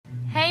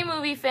Hey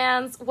movie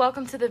fans,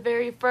 welcome to the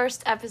very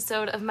first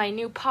episode of my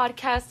new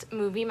podcast,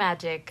 Movie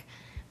Magic.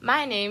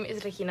 My name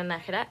is Regina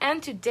Nájera,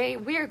 and today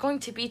we are going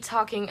to be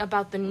talking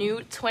about the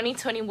new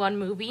 2021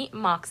 movie,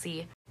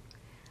 Moxie.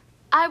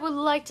 I would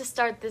like to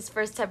start this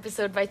first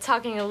episode by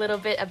talking a little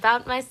bit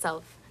about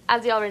myself.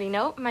 As you already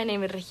know, my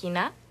name is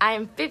Regina, I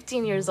am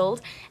 15 years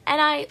old, and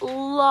I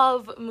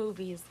love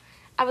movies.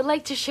 I would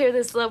like to share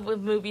this love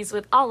with movies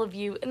with all of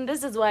you, and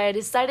this is why I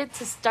decided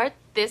to start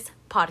this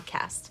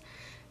podcast.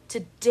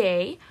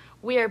 Today,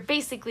 we are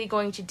basically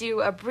going to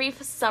do a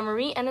brief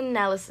summary and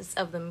analysis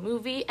of the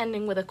movie,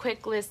 ending with a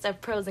quick list of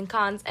pros and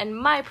cons and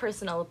my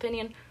personal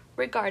opinion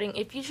regarding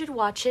if you should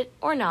watch it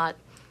or not.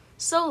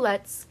 So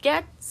let's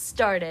get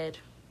started.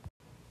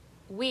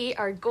 We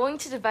are going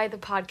to divide the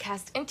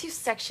podcast into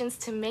sections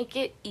to make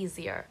it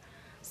easier.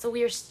 So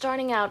we are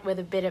starting out with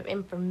a bit of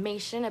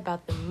information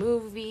about the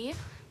movie,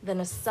 then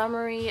a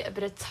summary, a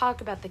bit of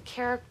talk about the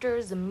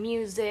characters, the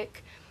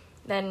music,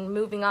 then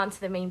moving on to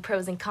the main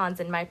pros and cons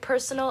and my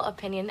personal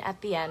opinion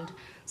at the end.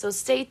 So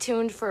stay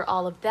tuned for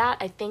all of that.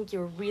 I think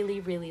you'll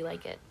really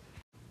like it.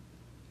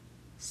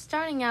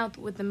 Starting out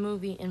with the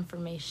movie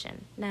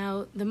information.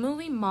 Now, the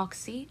movie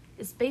Moxie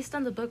is based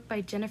on the book by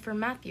Jennifer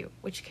Matthew,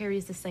 which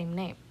carries the same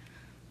name.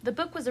 The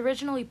book was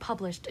originally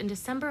published in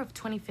December of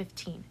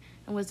 2015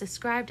 and was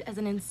described as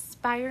an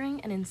inspiring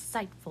and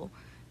insightful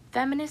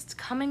feminist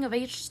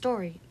coming-of-age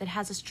story that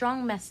has a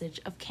strong message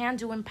of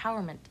can-do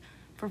empowerment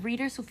for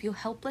readers who feel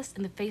helpless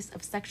in the face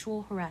of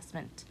sexual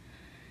harassment.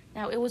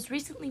 Now, it was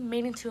recently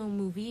made into a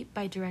movie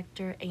by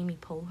director Amy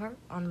Poehler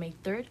on May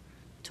 3rd,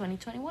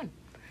 2021.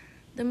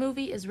 The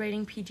movie is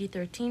rating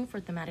PG-13 for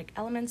thematic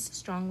elements,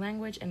 strong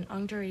language, and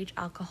underage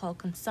alcohol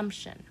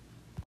consumption.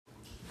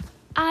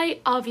 I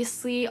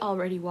obviously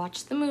already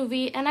watched the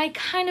movie, and I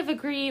kind of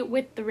agree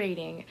with the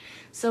rating.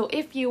 So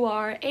if you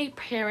are a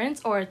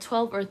parent or a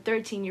 12 or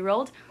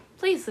 13-year-old,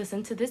 please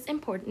listen to this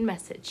important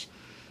message.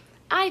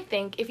 I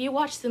think if you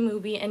watch the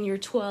movie and you're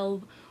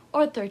 12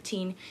 or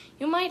 13,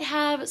 you might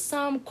have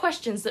some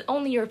questions that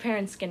only your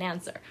parents can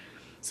answer.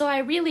 So I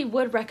really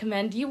would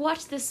recommend you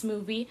watch this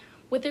movie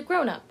with a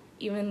grown-up,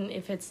 even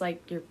if it's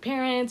like your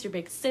parents, your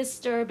big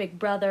sister, big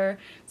brother,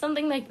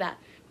 something like that,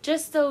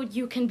 just so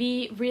you can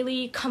be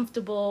really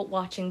comfortable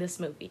watching this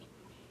movie.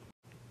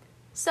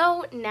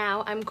 So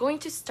now I'm going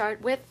to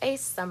start with a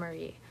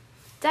summary.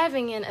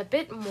 Diving in a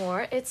bit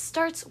more, it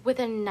starts with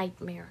a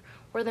nightmare,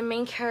 where the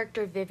main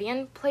character,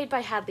 Vivian, played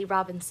by Hadley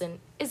Robinson,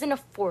 is in a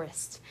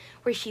forest,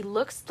 where she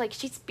looks like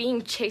she's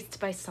being chased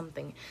by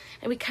something,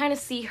 and we kind of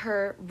see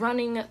her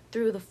running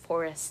through the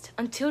forest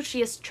until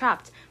she is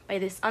trapped by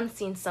this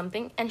unseen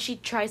something, and she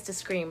tries to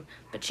scream,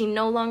 but she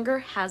no longer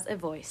has a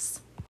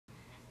voice.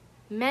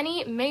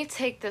 Many may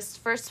take this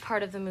first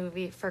part of the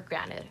movie for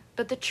granted,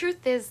 but the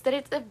truth is that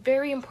it's a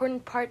very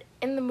important part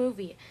in the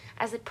movie,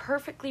 as it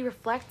perfectly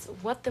reflects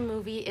what the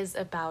movie is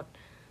about.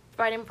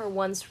 Fighting for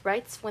one's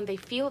rights when they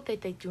feel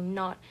that they do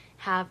not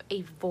have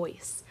a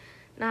voice.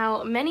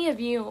 Now, many of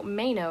you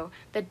may know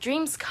that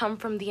dreams come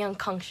from the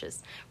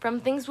unconscious, from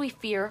things we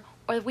fear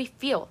or we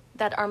feel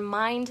that our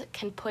mind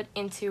can put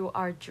into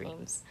our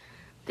dreams.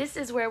 This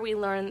is where we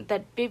learn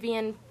that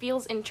Vivian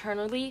feels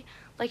internally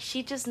like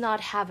she does not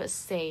have a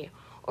say,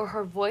 or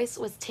her voice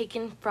was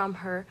taken from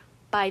her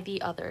by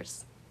the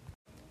others.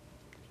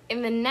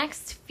 In the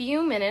next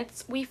few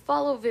minutes, we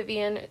follow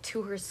Vivian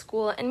to her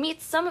school and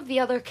meet some of the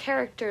other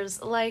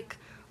characters like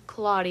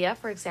Claudia,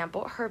 for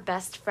example, her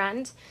best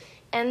friend,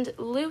 and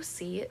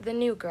Lucy, the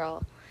new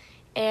girl.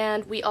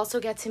 And we also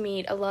get to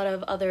meet a lot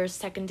of other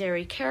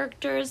secondary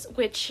characters,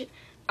 which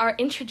are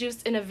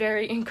introduced in a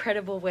very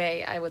incredible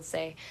way, I would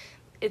say.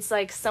 It's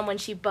like someone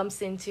she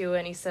bumps into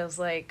and he says,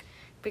 like,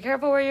 be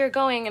careful where you're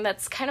going, and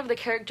that's kind of the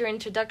character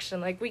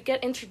introduction. Like, we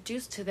get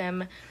introduced to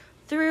them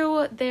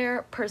through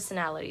their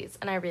personalities,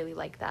 and I really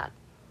like that.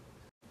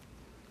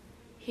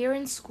 Here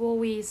in school,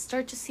 we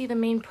start to see the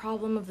main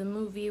problem of the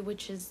movie,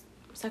 which is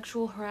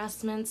sexual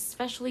harassment,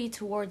 especially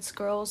towards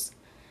girls.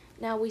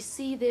 Now, we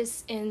see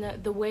this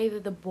in the way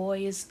that the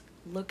boys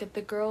look at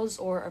the girls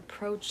or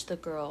approach the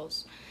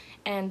girls.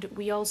 And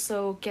we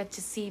also get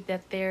to see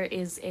that there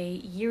is a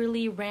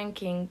yearly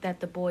ranking that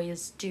the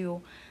boys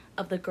do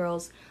of the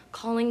girls,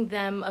 calling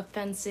them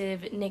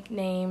offensive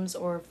nicknames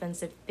or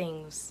offensive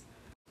things.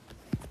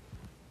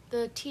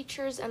 The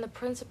teachers and the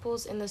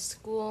principals in the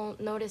school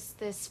notice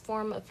this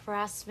form of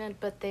harassment,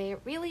 but they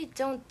really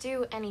don't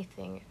do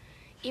anything.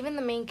 Even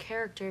the main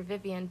character,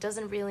 Vivian,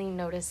 doesn't really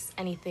notice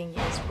anything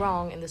is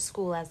wrong in the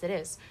school as it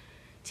is.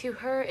 To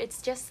her,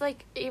 it's just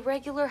like a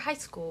regular high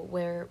school,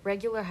 where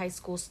regular high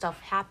school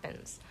stuff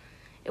happens.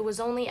 It was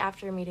only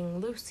after meeting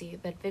Lucy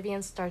that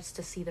Vivian starts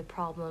to see the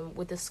problem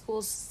with the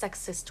school's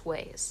sexist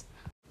ways.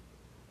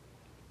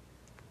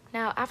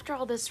 Now, after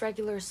all this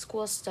regular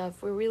school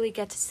stuff, we really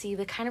get to see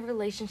the kind of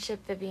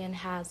relationship Vivian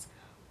has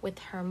with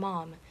her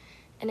mom.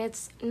 And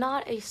it's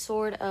not a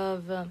sort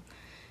of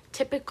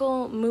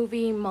typical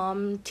movie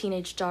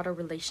mom-teenage daughter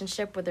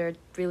relationship where they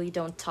really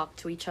don't talk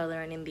to each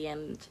other and in the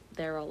end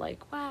they're all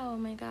like, wow, oh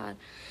my god.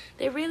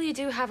 They really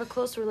do have a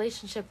close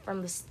relationship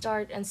from the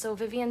start, and so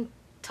Vivian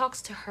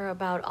talks to her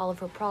about all of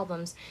her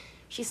problems,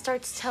 she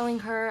starts telling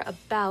her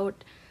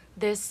about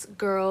this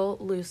girl,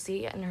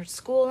 Lucy, and her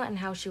school and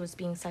how she was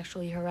being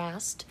sexually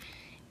harassed.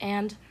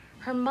 And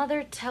her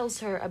mother tells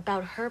her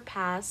about her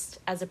past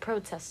as a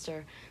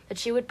protester, that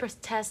she would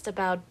protest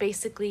about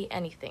basically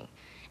anything.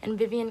 And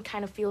Vivian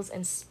kind of feels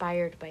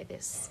inspired by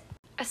this.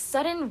 A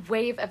sudden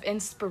wave of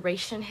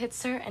inspiration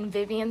hits her, and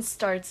Vivian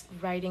starts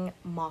writing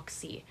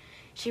Moxie.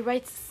 She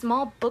writes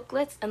small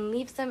booklets and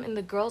leaves them in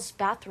the girls'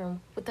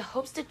 bathroom with the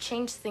hopes to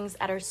change things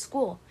at her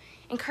school,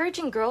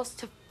 encouraging girls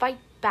to fight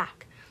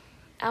back.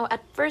 Now,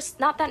 at first,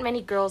 not that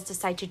many girls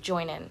decide to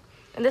join in.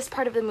 In this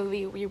part of the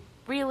movie, we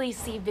really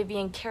see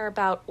Vivian care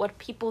about what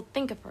people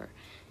think of her,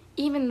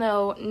 even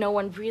though no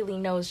one really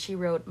knows she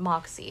wrote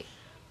Moxie.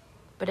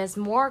 But as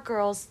more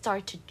girls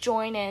start to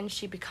join in,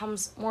 she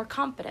becomes more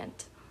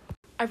confident.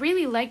 I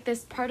really like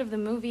this part of the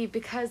movie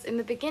because in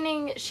the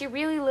beginning, she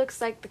really looks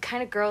like the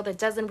kind of girl that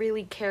doesn't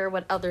really care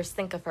what others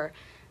think of her.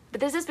 But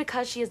this is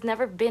because she has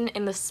never been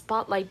in the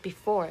spotlight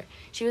before.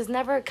 She was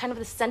never kind of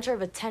the center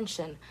of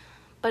attention.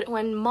 But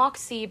when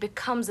Moxie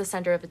becomes the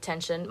center of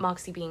attention,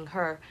 Moxie being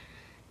her,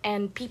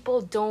 and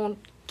people don't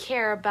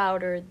care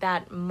about her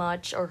that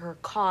much or her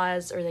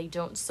cause or they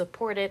don't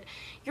support it,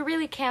 you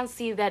really can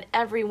see that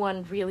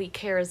everyone really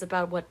cares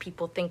about what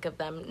people think of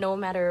them, no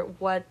matter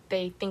what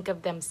they think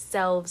of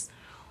themselves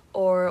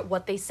or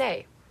what they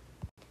say.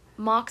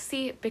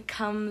 Moxie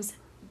becomes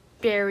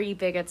very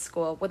big at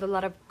school, with a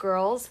lot of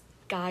girls,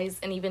 guys,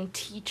 and even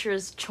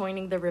teachers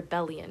joining the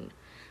rebellion.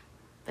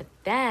 But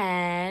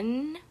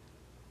then,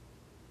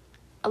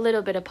 a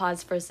little bit of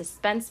pause for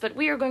suspense, but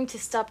we are going to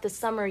stop the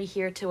summary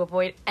here to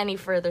avoid any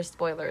further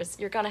spoilers.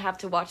 You're gonna have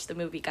to watch the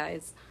movie,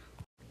 guys.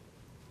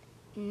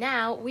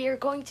 Now, we are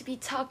going to be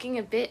talking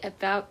a bit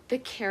about the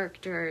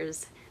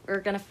characters. We're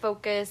gonna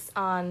focus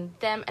on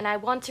them, and I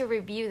want to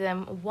review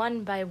them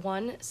one by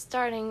one,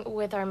 starting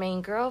with our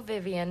main girl,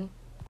 Vivian.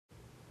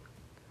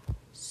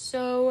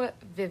 So,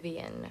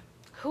 Vivian,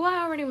 who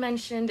I already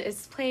mentioned,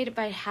 is played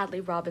by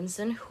Hadley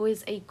Robinson, who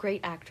is a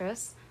great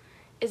actress,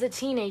 is a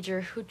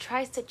teenager who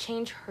tries to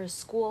change her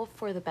school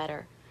for the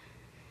better.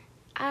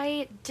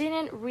 I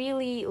didn't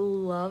really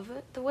love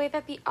the way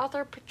that the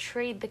author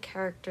portrayed the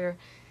character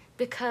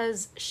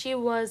because she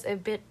was a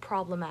bit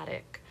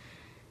problematic.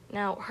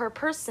 Now, her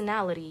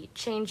personality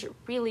changed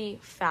really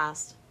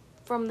fast,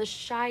 from the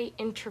shy,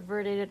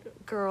 introverted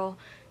girl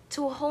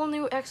to a whole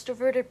new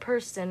extroverted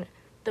person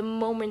the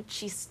moment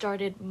she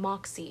started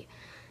Moxie.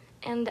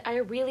 And I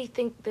really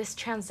think this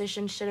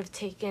transition should have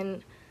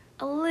taken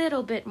a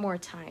little bit more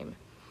time.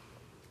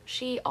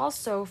 She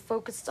also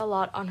focused a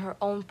lot on her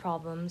own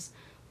problems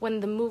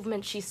when the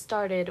movement she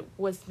started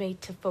was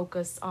made to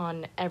focus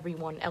on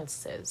everyone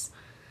else's.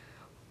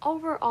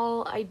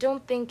 Overall, I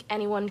don't think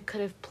anyone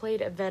could have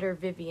played a better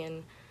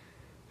Vivian.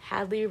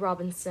 Hadley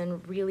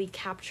Robinson really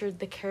captured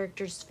the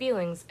character's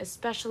feelings,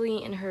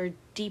 especially in her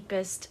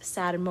deepest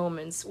sad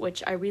moments,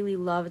 which I really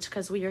loved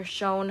because we are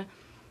shown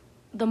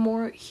the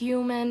more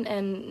human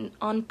and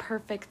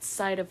unperfect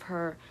side of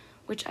her,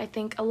 which I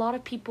think a lot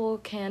of people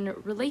can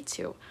relate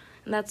to.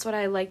 And that's what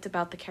I liked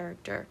about the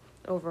character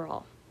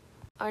overall.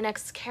 Our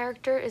next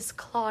character is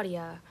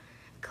Claudia.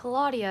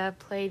 Claudia,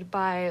 played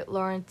by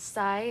Lawrence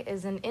Tsai,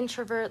 is an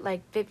introvert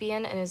like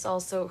Vivian and is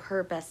also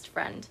her best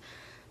friend.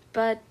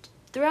 But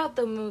throughout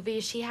the movie,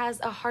 she has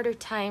a harder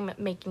time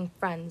making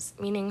friends,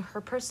 meaning her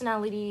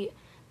personality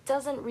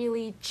doesn't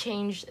really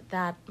change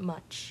that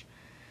much.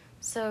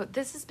 So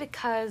this is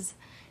because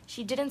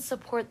she didn't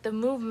support the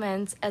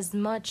movement as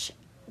much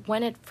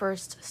when it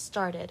first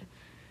started.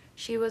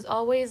 She was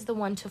always the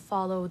one to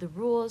follow the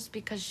rules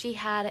because she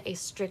had a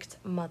strict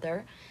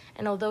mother,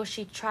 and although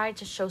she tried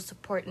to show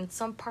support in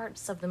some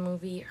parts of the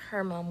movie,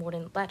 her mom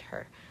wouldn't let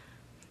her.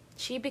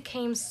 She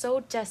became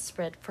so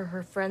desperate for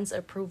her friends'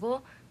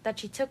 approval that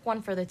she took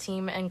one for the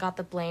team and got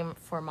the blame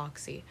for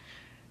Moxie.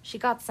 She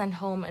got sent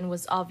home and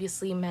was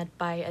obviously met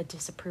by a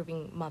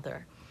disapproving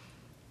mother.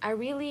 I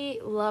really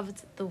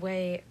loved the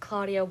way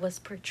Claudia was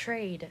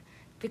portrayed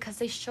because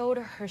they showed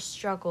her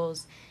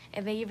struggles,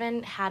 and they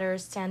even had her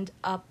stand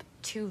up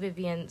to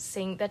Vivian,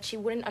 saying that she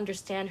wouldn't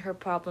understand her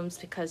problems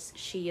because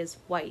she is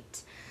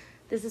white.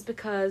 This is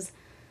because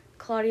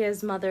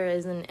Claudia's mother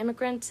is an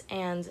immigrant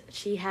and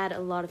she had a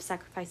lot of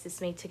sacrifices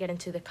made to get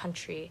into the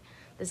country.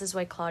 This is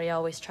why Claudia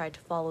always tried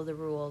to follow the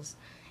rules.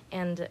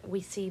 And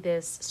we see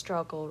this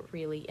struggle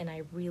really, and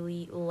I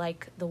really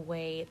like the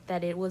way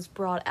that it was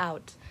brought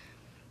out.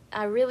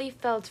 I really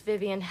felt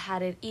Vivian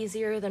had it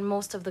easier than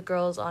most of the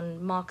girls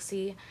on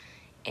Moxie,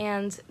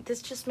 and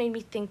this just made me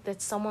think that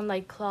someone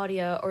like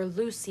Claudia or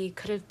Lucy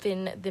could have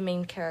been the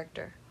main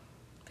character,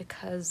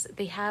 because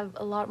they have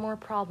a lot more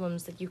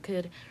problems that you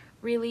could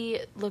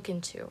really look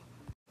into.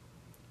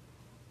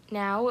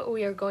 Now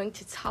we are going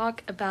to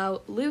talk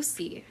about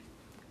Lucy.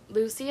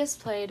 Lucy is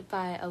played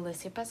by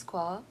Alicia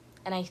Pasquale,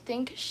 and I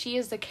think she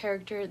is the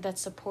character that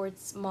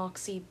supports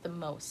Moxie the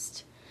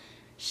most.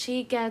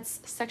 She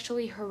gets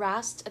sexually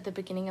harassed at the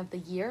beginning of the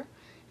year,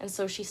 and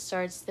so she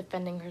starts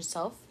defending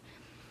herself.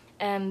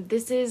 And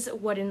this is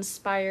what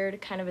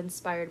kind of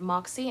inspired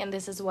Moxie, and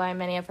this is why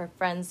many of her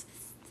friends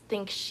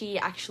think she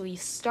actually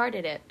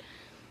started it.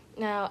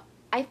 Now,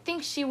 I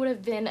think she would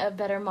have been a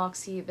better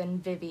Moxie than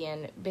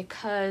Vivian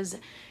because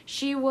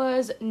she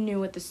was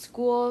new at the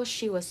school,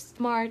 she was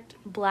smart,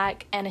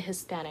 black, and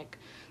Hispanic.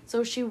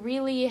 So she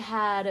really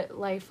had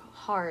life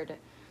hard.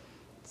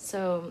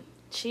 So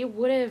she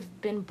would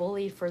have been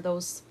bullied for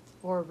those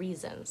 4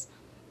 reasons.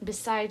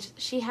 Besides,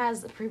 she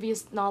has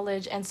previous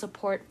knowledge and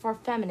support for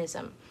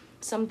feminism,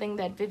 something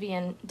that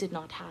Vivian did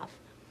not have.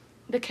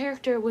 The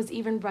character was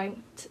even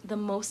ranked the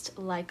most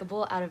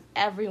likable out of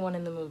everyone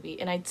in the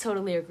movie, and I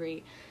totally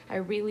agree. I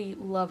really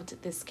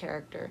loved this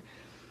character.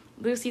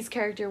 Lucy's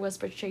character was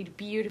portrayed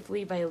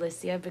beautifully by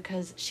Alicia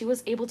because she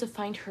was able to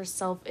find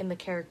herself in the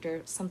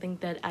character, something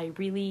that I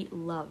really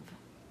love.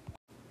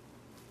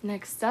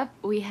 Next up,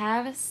 we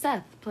have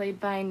Seth, played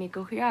by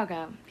Nico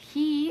Hiraga.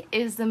 He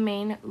is the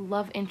main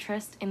love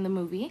interest in the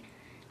movie.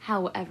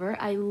 However,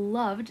 I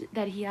loved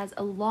that he has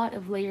a lot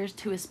of layers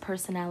to his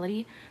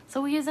personality,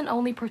 so he isn't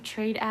only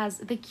portrayed as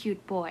the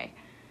cute boy.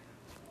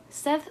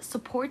 Seth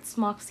supports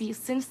Moxie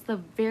since the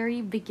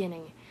very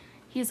beginning.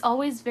 He is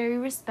always very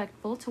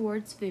respectful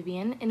towards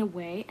Vivian in a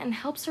way and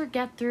helps her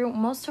get through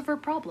most of her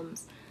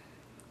problems.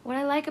 What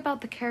I like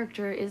about the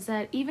character is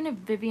that even if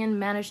Vivian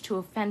managed to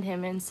offend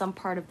him in some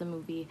part of the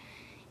movie,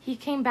 he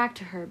came back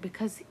to her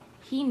because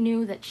he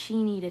knew that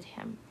she needed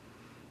him.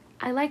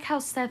 I like how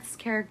Seth's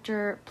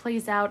character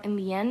plays out in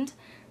the end,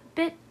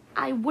 but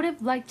I would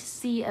have liked to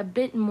see a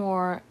bit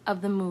more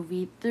of the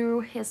movie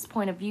through his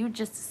point of view,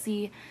 just to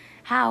see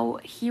how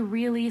he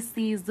really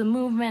sees the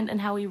movement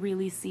and how he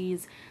really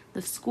sees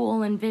the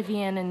school and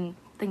Vivian and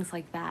things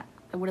like that.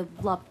 I would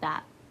have loved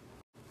that.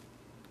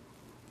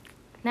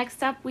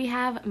 Next up, we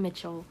have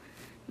Mitchell.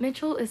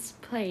 Mitchell is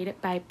played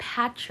by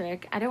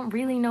Patrick. I don't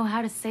really know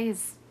how to say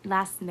his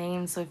last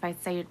name, so if I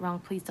say it wrong,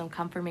 please don't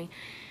come for me.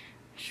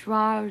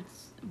 Schwarzweinzer.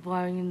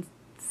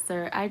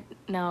 I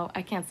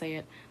can't say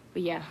it.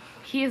 But yeah,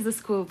 he is the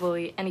school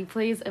bully, and he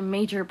plays a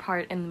major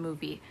part in the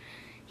movie.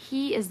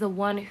 He is the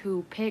one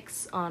who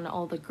picks on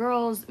all the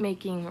girls,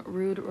 making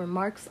rude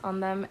remarks on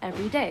them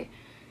every day.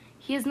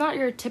 He is not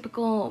your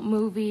typical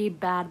movie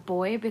bad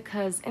boy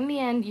because in the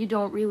end you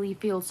don't really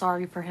feel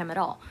sorry for him at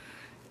all.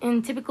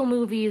 In typical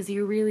movies,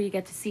 you really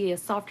get to see a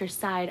softer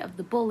side of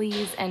the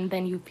bullies and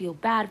then you feel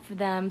bad for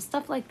them,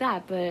 stuff like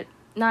that, but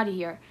not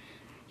here.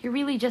 He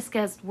really just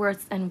gets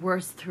worse and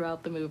worse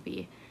throughout the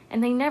movie.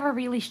 And they never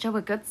really show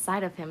a good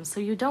side of him,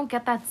 so you don't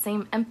get that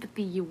same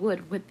empathy you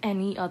would with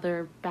any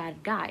other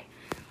bad guy.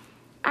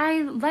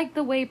 I like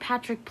the way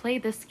Patrick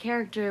played this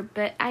character,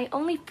 but I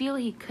only feel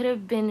he could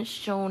have been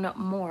shown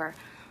more.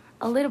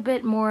 A little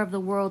bit more of the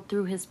world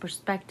through his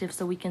perspective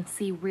so we can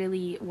see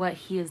really what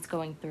he is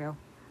going through.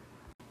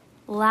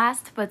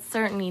 Last but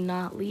certainly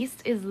not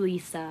least is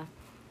Lisa.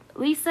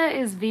 Lisa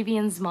is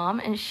Vivian's mom,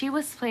 and she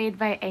was played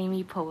by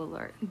Amy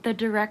Poehler, the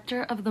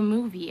director of the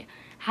movie.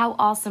 How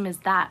awesome is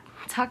that?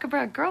 Talk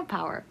about girl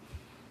power.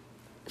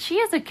 She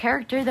is a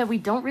character that we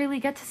don't really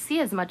get to see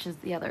as much as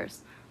the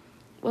others.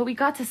 What we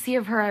got to see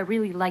of her I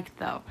really liked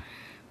though.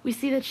 We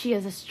see that she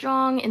is a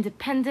strong,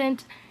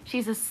 independent,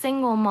 she's a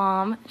single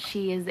mom,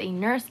 she is a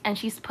nurse, and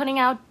she's putting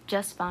out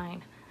just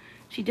fine.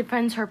 She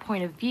defends her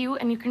point of view,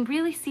 and you can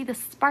really see the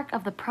spark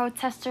of the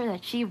protester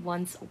that she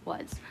once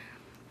was.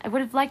 I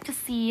would have liked to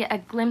see a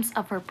glimpse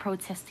of her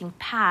protesting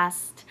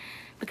past,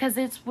 because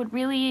it would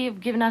really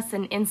have given us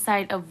an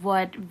insight of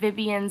what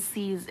Vivian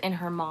sees in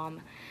her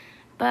mom.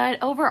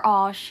 But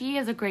overall, she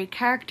is a great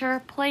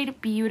character,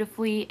 played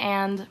beautifully,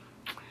 and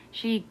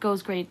she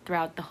goes great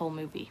throughout the whole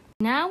movie.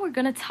 Now we're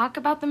gonna talk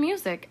about the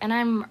music, and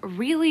I'm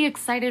really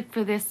excited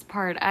for this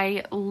part.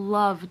 I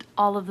loved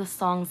all of the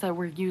songs that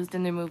were used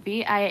in the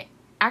movie. I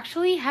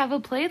actually have a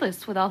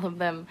playlist with all of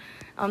them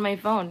on my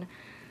phone.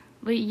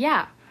 But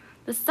yeah,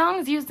 the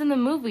songs used in the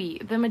movie,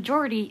 the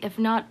majority, if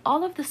not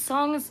all of the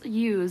songs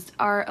used,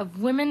 are of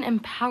women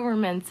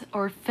empowerment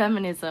or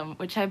feminism,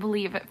 which I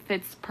believe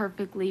fits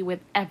perfectly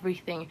with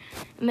everything,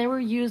 and they were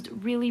used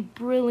really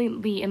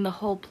brilliantly in the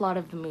whole plot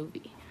of the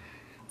movie.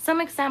 Some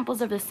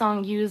examples of the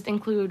song used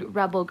include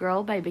Rebel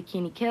Girl by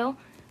Bikini Kill,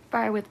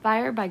 Fire with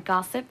Fire by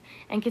Gossip,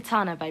 and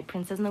Kitana by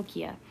Princess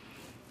Nokia.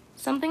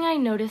 Something I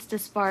noticed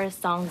as far as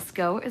songs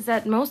go is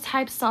that most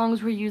hype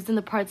songs were used in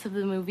the parts of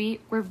the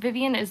movie where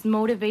Vivian is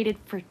motivated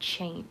for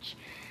change.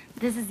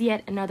 This is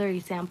yet another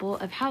example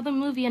of how the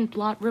movie and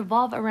plot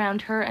revolve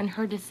around her and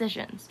her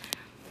decisions.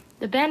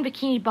 The band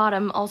Bikini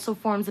Bottom also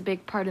forms a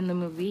big part in the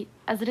movie,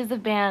 as it is a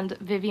band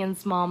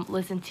Vivian's mom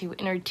listened to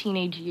in her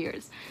teenage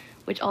years,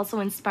 which also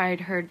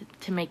inspired her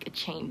to make a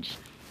change.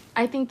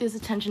 I think this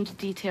attention to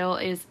detail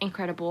is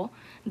incredible.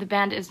 The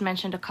band is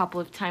mentioned a couple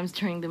of times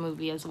during the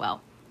movie as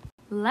well.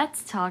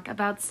 Let's talk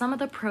about some of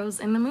the pros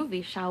in the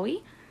movie, shall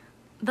we?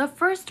 The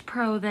first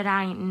pro that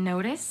I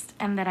noticed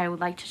and that I would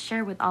like to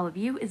share with all of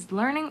you is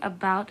learning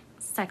about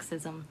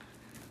sexism.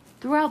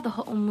 Throughout the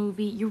whole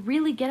movie, you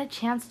really get a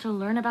chance to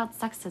learn about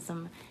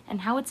sexism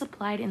and how it's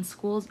applied in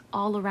schools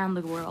all around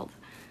the world.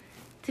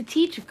 To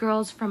teach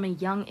girls from a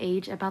young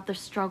age about the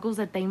struggles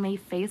that they may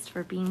face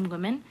for being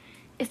women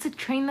is to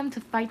train them to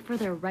fight for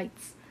their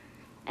rights.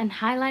 And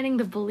highlighting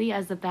the bully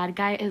as the bad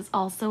guy is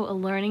also a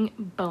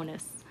learning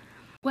bonus.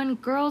 When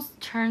girls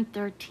turn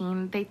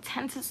 13, they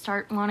tend to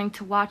start wanting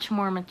to watch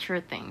more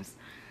mature things.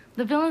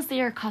 The villains they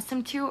are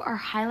accustomed to are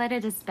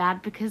highlighted as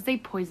bad because they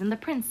poisoned the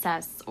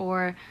princess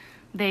or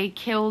they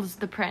killed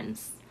the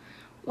prince.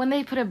 When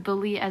they put a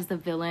bully as the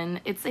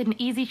villain, it's an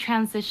easy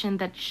transition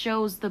that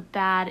shows the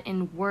bad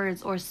in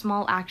words or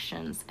small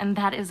actions, and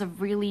that is a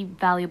really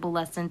valuable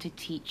lesson to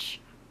teach.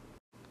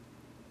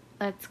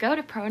 Let's go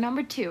to pro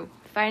number 2,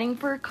 fighting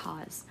for a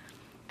cause.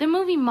 The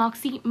movie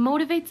Moxie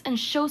motivates and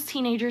shows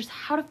teenagers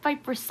how to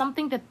fight for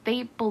something that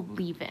they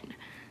believe in.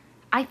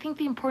 I think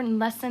the important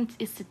lesson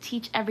is to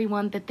teach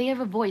everyone that they have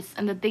a voice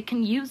and that they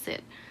can use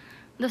it.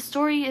 The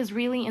story is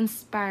really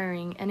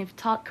inspiring, and if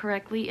taught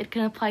correctly, it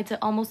can apply to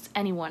almost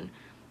anyone.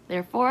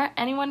 Therefore,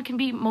 anyone can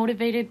be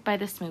motivated by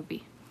this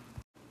movie.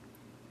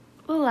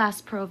 The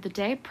last pro of the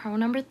day, pro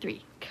number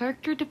 3,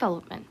 character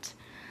development.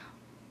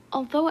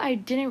 Although I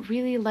didn't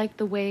really like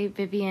the way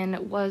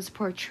Vivian was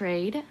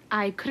portrayed,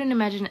 I couldn't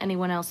imagine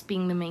anyone else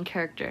being the main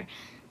character.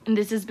 And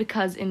this is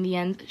because, in the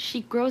end,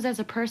 she grows as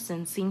a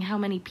person, seeing how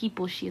many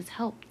people she has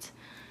helped.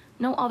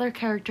 No other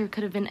character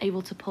could have been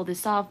able to pull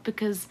this off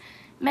because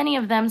many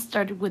of them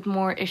started with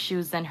more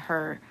issues than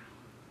her.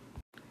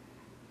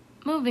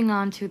 Moving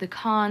on to the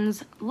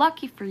cons,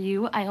 lucky for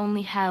you, I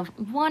only have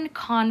one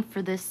con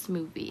for this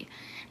movie,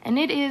 and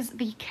it is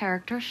the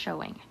character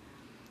showing.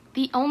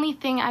 The only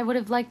thing I would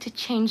have liked to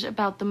change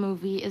about the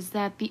movie is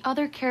that the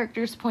other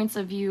characters' points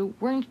of view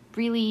weren't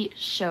really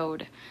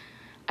showed.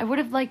 I would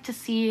have liked to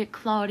see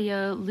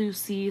Claudia,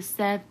 Lucy,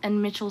 Seth,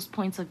 and Mitchell's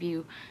points of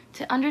view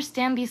to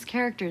understand these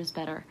characters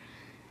better.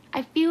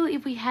 I feel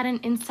if we had an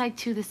insight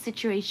to the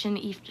situation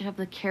each of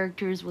the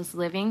characters was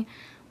living,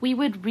 we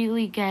would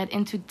really get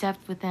into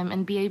depth with them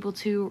and be able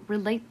to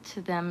relate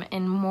to them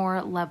in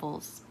more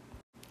levels.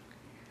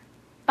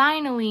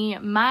 Finally,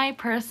 my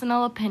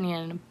personal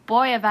opinion.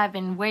 Boy, have I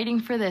been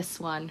waiting for this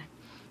one.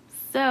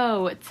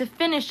 So, to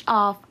finish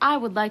off, I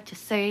would like to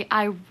say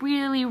I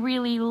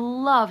really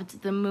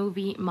loved the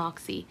movie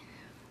Moxie.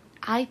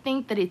 I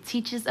think that it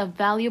teaches a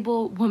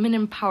valuable woman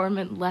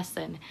empowerment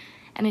lesson,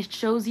 and it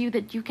shows you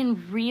that you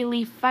can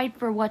really fight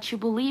for what you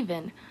believe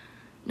in.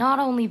 Not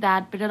only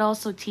that, but it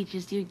also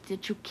teaches you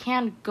that you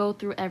can't go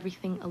through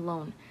everything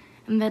alone,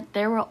 and that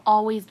there will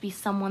always be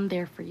someone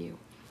there for you.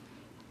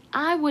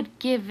 I would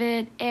give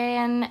it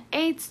an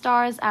 8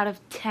 stars out of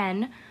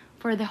 10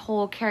 for the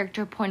whole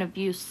character point of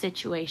view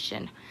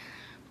situation.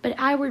 But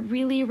I would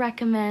really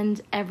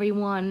recommend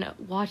everyone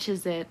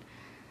watches it.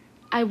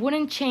 I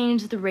wouldn't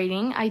change the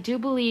rating. I do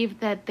believe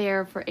that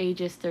they're for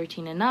ages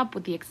 13 and up,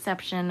 with the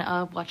exception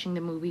of watching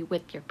the movie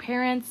with your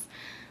parents.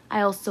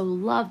 I also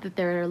love that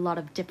there are a lot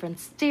of different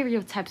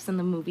stereotypes in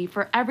the movie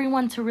for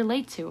everyone to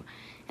relate to,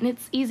 and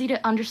it's easy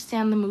to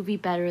understand the movie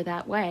better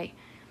that way.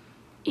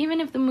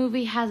 Even if the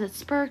movie has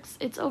its perks,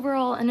 it's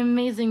overall an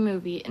amazing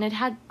movie, and it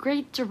had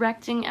great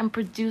directing and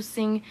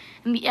producing,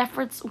 and the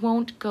efforts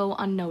won't go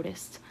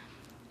unnoticed.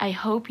 I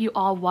hope you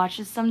all watch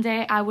it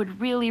someday. I would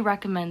really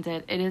recommend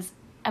it. It is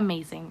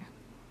amazing.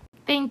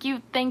 Thank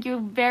you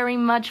very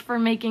much for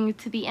making it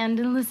to the end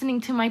and listening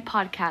to my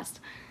podcast.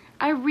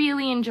 I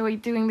really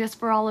enjoyed doing this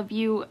for all of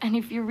you, and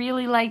if you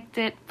really liked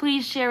it,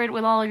 please share it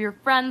with all of your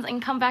friends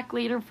and come back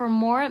later for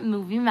more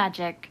movie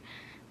magic.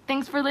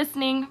 Thanks for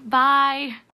listening. Bye!